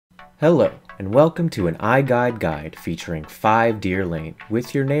Hello, and welcome to an iGuide guide featuring 5 Deer Lane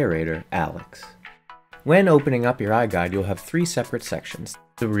with your narrator, Alex. When opening up your iGuide, you'll have 3 separate sections: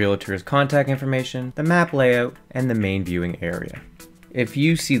 the realtor's contact information, the map layout, and the main viewing area. If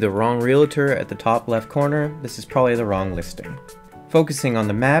you see the wrong realtor at the top left corner, this is probably the wrong listing. Focusing on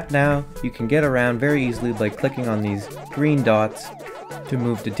the map now, you can get around very easily by clicking on these green dots to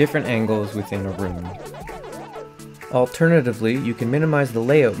move to different angles within a room. Alternatively, you can minimize the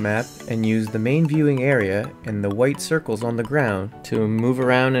layout map and use the main viewing area and the white circles on the ground to move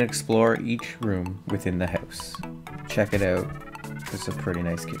around and explore each room within the house. Check it out, it's a pretty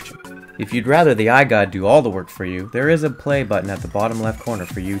nice kitchen. If you'd rather the iGuide do all the work for you, there is a play button at the bottom left corner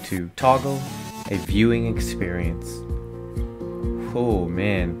for you to toggle a viewing experience. Oh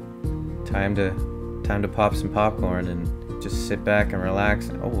man, time to pop some popcorn and just sit back and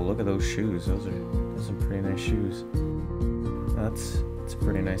relax. Oh, look at those shoes. Those are some pretty nice shoes. That's a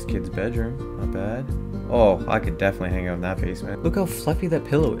pretty nice kid's bedroom. Not bad. Oh, I could definitely hang out in that basement. Look how fluffy that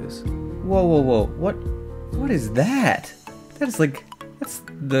pillow is. Whoa, whoa, whoa. What is that? That's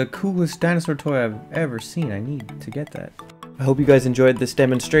the coolest dinosaur toy I've ever seen. I need to get that. I hope you guys enjoyed this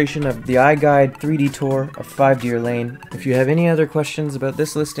demonstration of the iGuide 3D tour of 5 Deer Lane. If you have any other questions about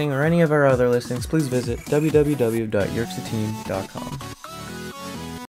this listing or any of our other listings, please visit www.yerksateam.com.